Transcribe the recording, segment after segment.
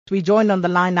We're joined on the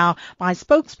line now by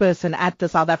spokesperson at the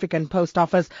South African Post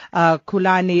Office,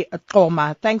 Kulani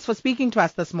Xoma. Thanks for speaking to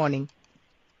us this morning.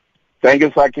 Thank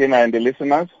you, Sakina, and the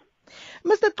listeners.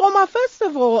 Mr. Xoma, first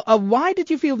of all, why did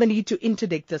you feel the need to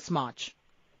interdict this march?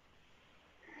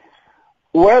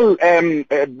 Well,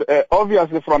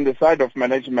 obviously from the side of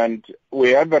management,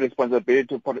 we have a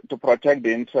responsibility to protect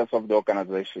the interests of the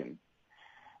organization.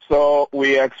 So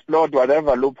we explored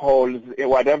whatever loopholes,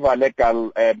 whatever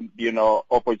legal,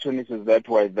 opportunities that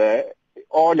were there,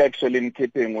 all actually in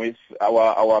keeping with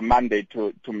our mandate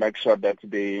to make sure that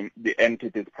the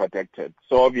entity is protected.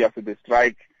 So obviously the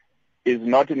strike is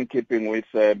not in keeping with,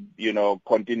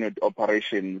 continued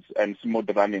operations and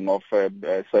smooth running of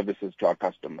services to our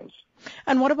customers.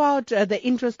 And what about the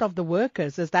interest of the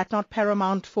workers? Is that not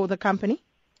paramount for the company?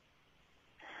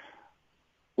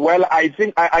 Well, I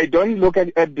think I don't look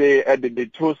at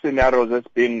the two scenarios as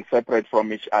being separate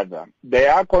from each other.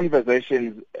 There are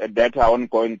conversations that are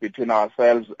ongoing between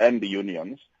ourselves and the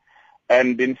unions.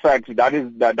 And in fact,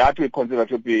 that we consider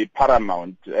to be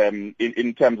paramount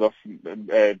in terms of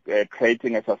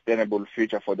creating a sustainable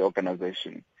future for the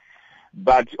organization.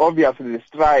 But obviously, the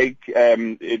strike,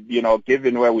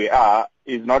 given where we are,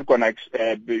 is not going to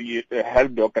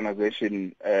help the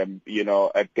organization,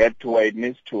 get to where it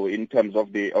needs to in terms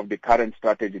of the current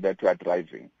strategy that we are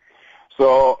driving.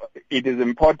 So it is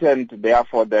important,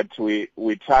 therefore, that we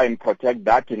try and protect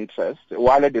that interest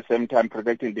while at the same time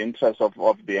protecting the interests of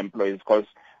the employees, because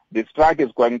the strike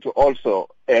is going to also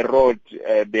erode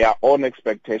their own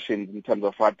expectations in terms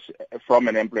of what, from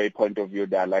an employee point of view,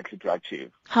 they are likely to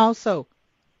achieve. How so?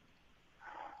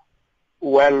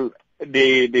 Well,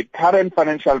 the current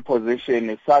financial position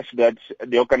is such that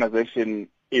the organization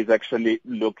is actually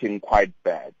looking quite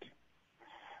bad.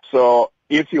 So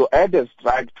if you add a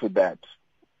strike to that,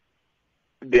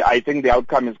 I think the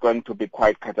outcome is going to be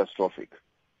quite catastrophic.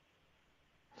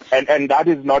 And that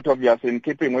is not obvious in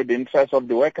keeping with the interests of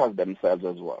the workers themselves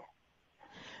as well.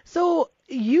 So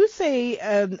you say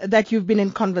that you've been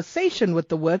in conversation with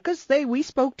the workers. We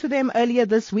spoke to them earlier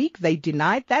this week. They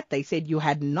denied that. They said you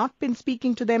had not been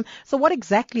speaking to them. So what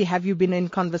exactly have you been in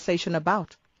conversation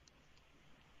about?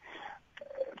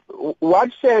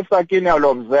 What Sakina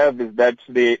will observe is that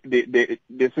the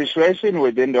situation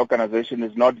within the organization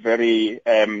is not very,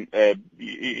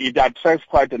 it attracts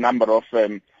quite a number of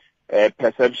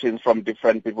perceptions from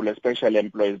different people, especially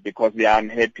employees, because they are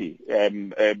unhappy.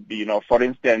 For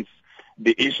instance,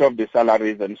 the issue of the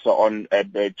salaries and so on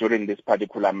during this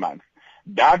particular month.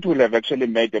 That will have actually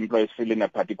made employees feel in a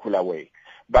particular way.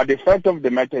 But the fact of the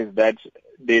matter is that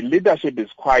the leadership is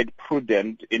quite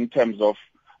prudent in terms of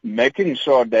making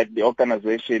sure that the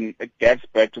organization gets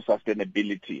back to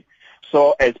sustainability.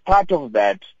 So as part of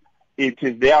that, it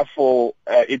is therefore,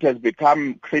 it has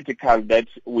become critical that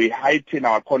we heighten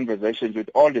our conversations with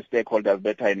all the stakeholders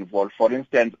that are involved. For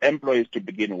instance, employees to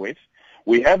begin with.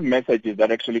 We have messages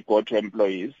that actually go to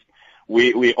employees.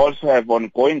 We also have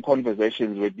ongoing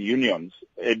conversations with the unions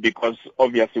because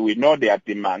obviously we know their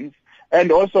demands. And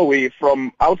also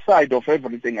from outside of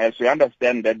everything else, we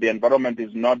understand that the environment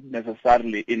is not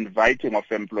necessarily inviting of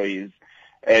employees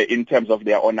in terms of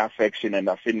their own affection and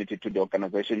affinity to the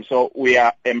organization. So we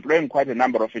are employing quite a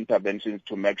number of interventions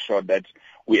to make sure that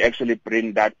we actually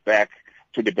bring that back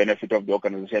to the benefit of the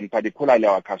organization, particularly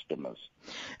our customers.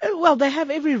 Well, they have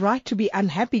every right to be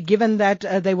unhappy given that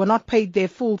they were not paid their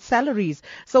full salaries.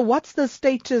 So what's the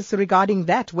status regarding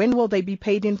that? When will they be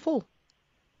paid in full?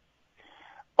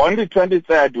 On the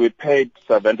 23rd, we paid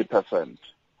 70%.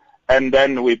 And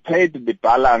then we paid the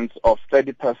balance of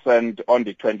 30% on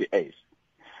the 28th.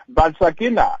 But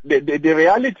Sakina, the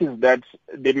reality is that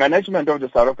the management of the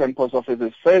South African Post Office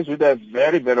is faced with a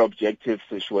very, very objective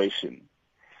situation.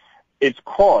 It's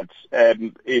caught,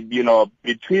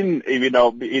 between,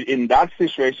 in that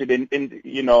situation,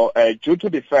 due to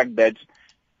the fact that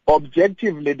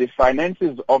objectively the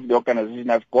finances of the organization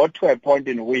have got to a point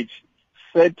in which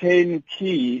certain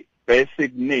key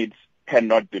basic needs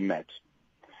cannot be met.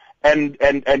 And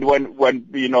when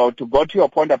to go to your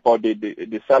point about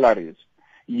the salaries,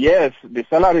 yes, the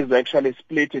salaries are actually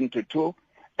split into two,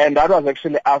 and that was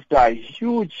actually after a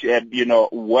huge,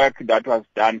 work that was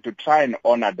done to try and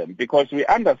honor them, because we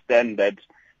understand that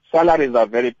salaries are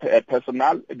very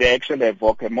personal. They actually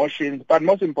evoke emotions, but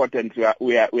most importantly,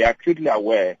 we are acutely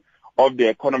aware of the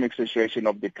economic situation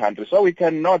of the country. So we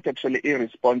cannot actually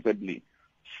irresponsibly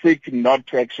seek not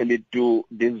to actually do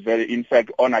this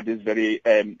honor this very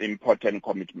important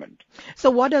commitment. So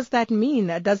what does that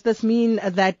mean? Does this mean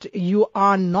that you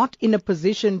are not in a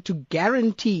position to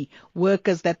guarantee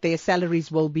workers that their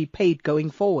salaries will be paid going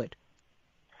forward?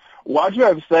 What you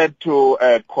have said to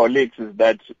colleagues is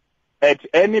that at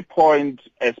any point,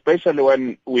 especially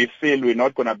when we feel we're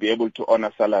not going to be able to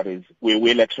honor salaries, we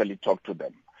will actually talk to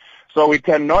them. So we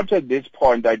cannot at this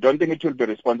point, I don't think it will be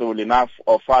responsible enough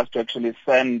of us to actually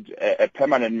send a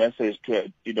permanent message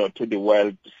to, to the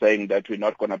world saying that we're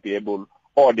not going to be able,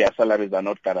 or their salaries are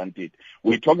not guaranteed.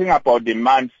 We're talking about the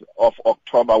month of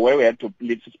October where we had to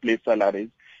split salaries.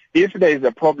 If there is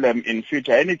a problem in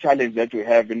future, any challenge that we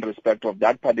have in respect of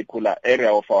that particular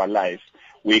area of our life,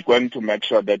 we're going to make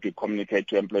sure that we communicate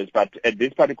to employees. But at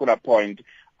this particular point,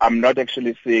 I'm not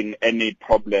actually seeing any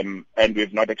problem, and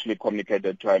we've not actually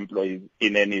communicated to our employees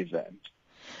in any event.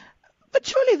 But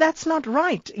surely that's not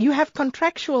right. You have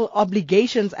contractual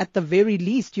obligations at the very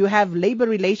least. You have Labor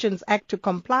Relations Act to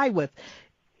comply with.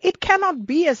 It cannot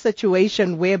be a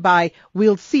situation whereby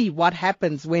we'll see what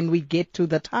happens when we get to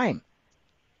the time.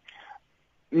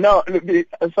 No,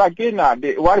 Sakina,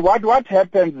 what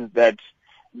happens is that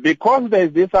because there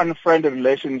is this unfriendly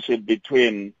relationship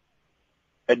between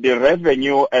the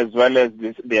revenue as well as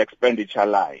the expenditure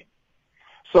line.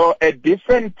 So at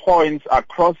different points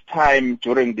across time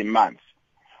during the month,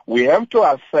 we have to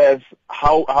assess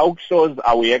how close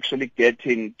are we actually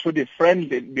getting to the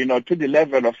friendly, to the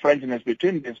level of friendliness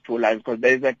between these two lines, because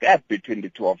there is a gap between the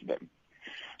two of them.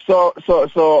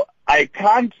 So I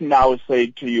can't now say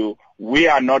to you, we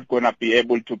are not going to be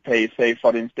able to pay, say,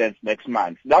 for instance, next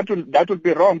month. That will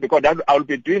be wrong, because I'll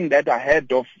be doing that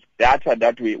ahead of data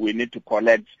that we need to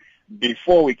collect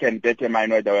before we can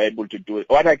determine whether we're able to do it.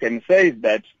 What I can say is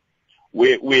that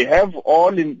we have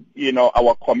all in,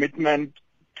 our commitment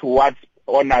towards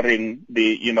honoring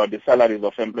the salaries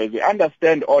of employees. We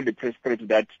understand all the prescripts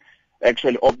that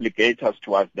actually obligate us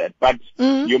towards that. But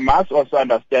you must also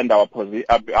understand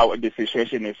the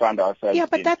situation we find ourselves in. Yeah,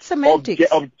 but that's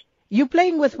semantics. You're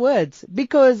playing with words,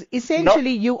 because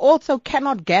essentially you also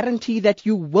cannot guarantee that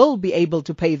you will be able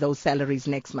to pay those salaries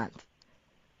next month.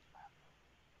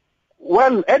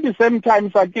 Well, at the same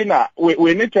time, Sakina,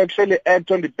 we need to actually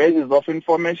act on the basis of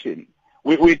information.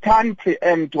 We can't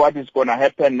preempt what is going to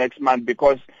happen next month,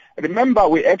 because remember,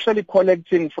 we're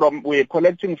collecting from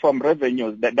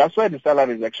revenues. That's where the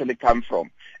salaries actually come from.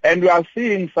 And we are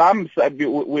seeing some,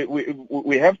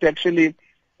 we have to actually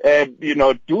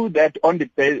do that on the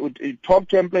basis, talk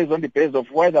to employees on the basis of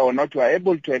whether or not we are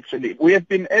able to actually, we have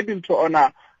been able to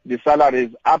honor the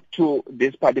salaries up to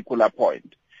this particular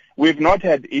point. We've not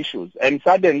had issues, and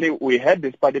suddenly we had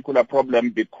this particular problem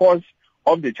because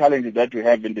of the challenges that we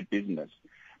have in the business.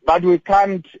 But we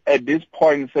can't at this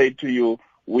point say to you,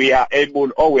 we are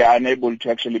able or we are unable to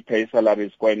actually pay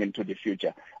salaries going into the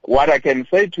future. What I can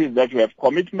say to you is that we have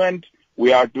commitment.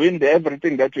 We are doing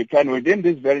everything that we can within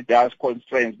these very dire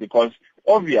constraints, because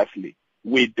obviously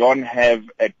we don't have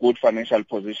a good financial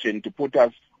position to put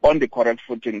us on the correct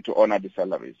footing to honor the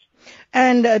salaries.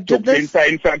 And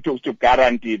in fact, to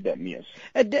guarantee them, yes.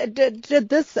 Did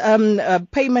this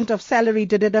payment of salary,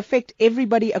 did it affect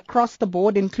everybody across the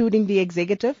board, including the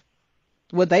executive?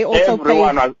 Were they also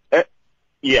paid?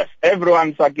 Yes,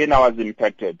 everyone, Sakina, was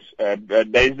impacted. There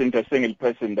isn't a single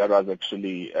person that was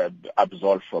actually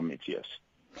absolved from it, yes.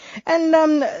 And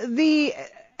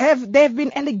there have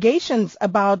been allegations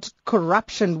about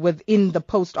corruption within the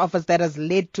post office that has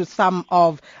led to some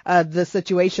of the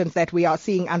situations that we are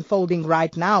seeing unfolding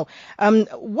right now.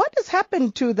 What has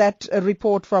happened to that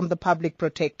report from the public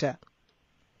protector?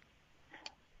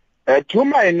 To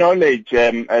my knowledge,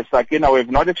 Sakina, we've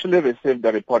not actually received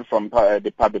the report from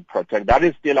the public protector. That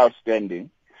is still outstanding.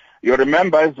 You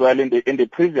remember as well in the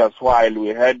previous while we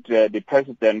had the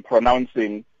president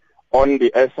pronouncing on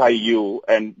the SIU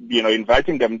and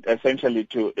inviting them essentially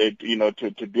to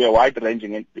do a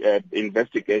wide-ranging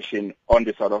investigation on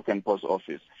the South African Post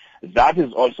Office. That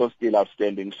is also still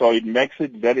outstanding. So it makes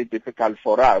it very difficult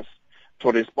for us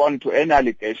to respond to any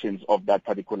allegations of that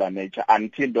particular nature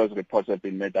until those reports have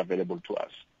been made available to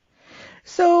us.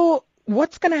 So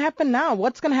what's going to happen now?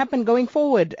 What's going to happen going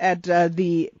forward at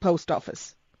the post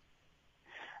office?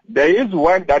 There is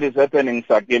work that is happening,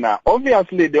 Sakina.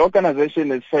 Obviously, the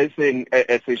organization is facing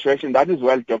a situation that is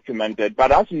well documented, but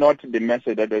that's not the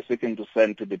message that we're seeking to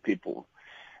send to the people.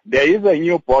 There is a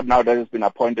new board now that has been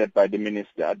appointed by the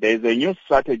minister. There is a new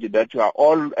strategy that we are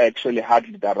all actually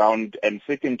huddled around and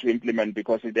seeking to implement,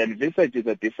 because it envisages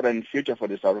a different future for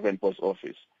the South African Post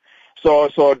Office. So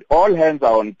all hands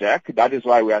are on deck. That is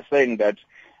why we are saying that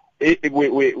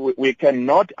we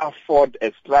cannot afford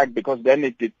a strike, because then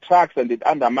it detracts and it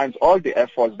undermines all the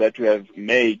efforts that we have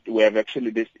made. We have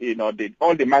actually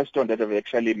all the milestones that have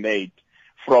actually made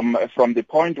from the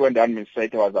point when the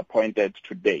administrator was appointed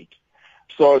to date.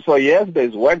 So yes,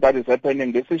 there's work that is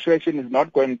happening. The situation is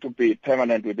not going to be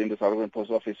permanent within the South African Post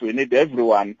Office. We need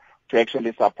everyone to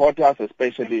actually support us,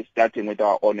 especially starting with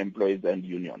our own employees and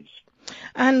unions.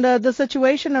 And the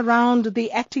situation around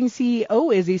the acting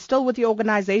CEO, is he still with the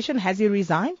organization? Has he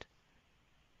resigned?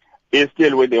 He's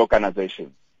still with the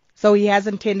organization. So he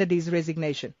hasn't tendered his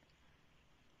resignation?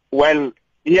 Well,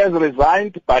 he has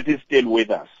resigned, but he's still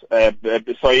with us.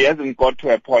 So he hasn't got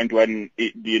to a point when,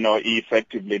 he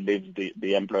effectively leaves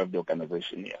the employ of the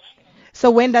organization, yes. So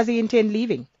when does he intend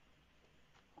leaving?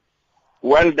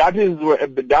 Well, that's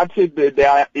it. There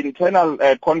are internal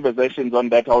conversations on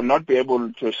that. I will not be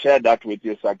able to share that with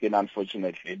you, Sakin,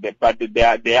 unfortunately. But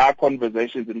there are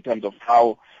conversations in terms of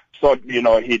how,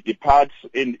 he departs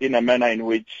in a manner in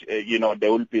which,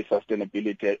 there will be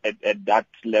sustainability at that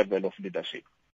level of leadership.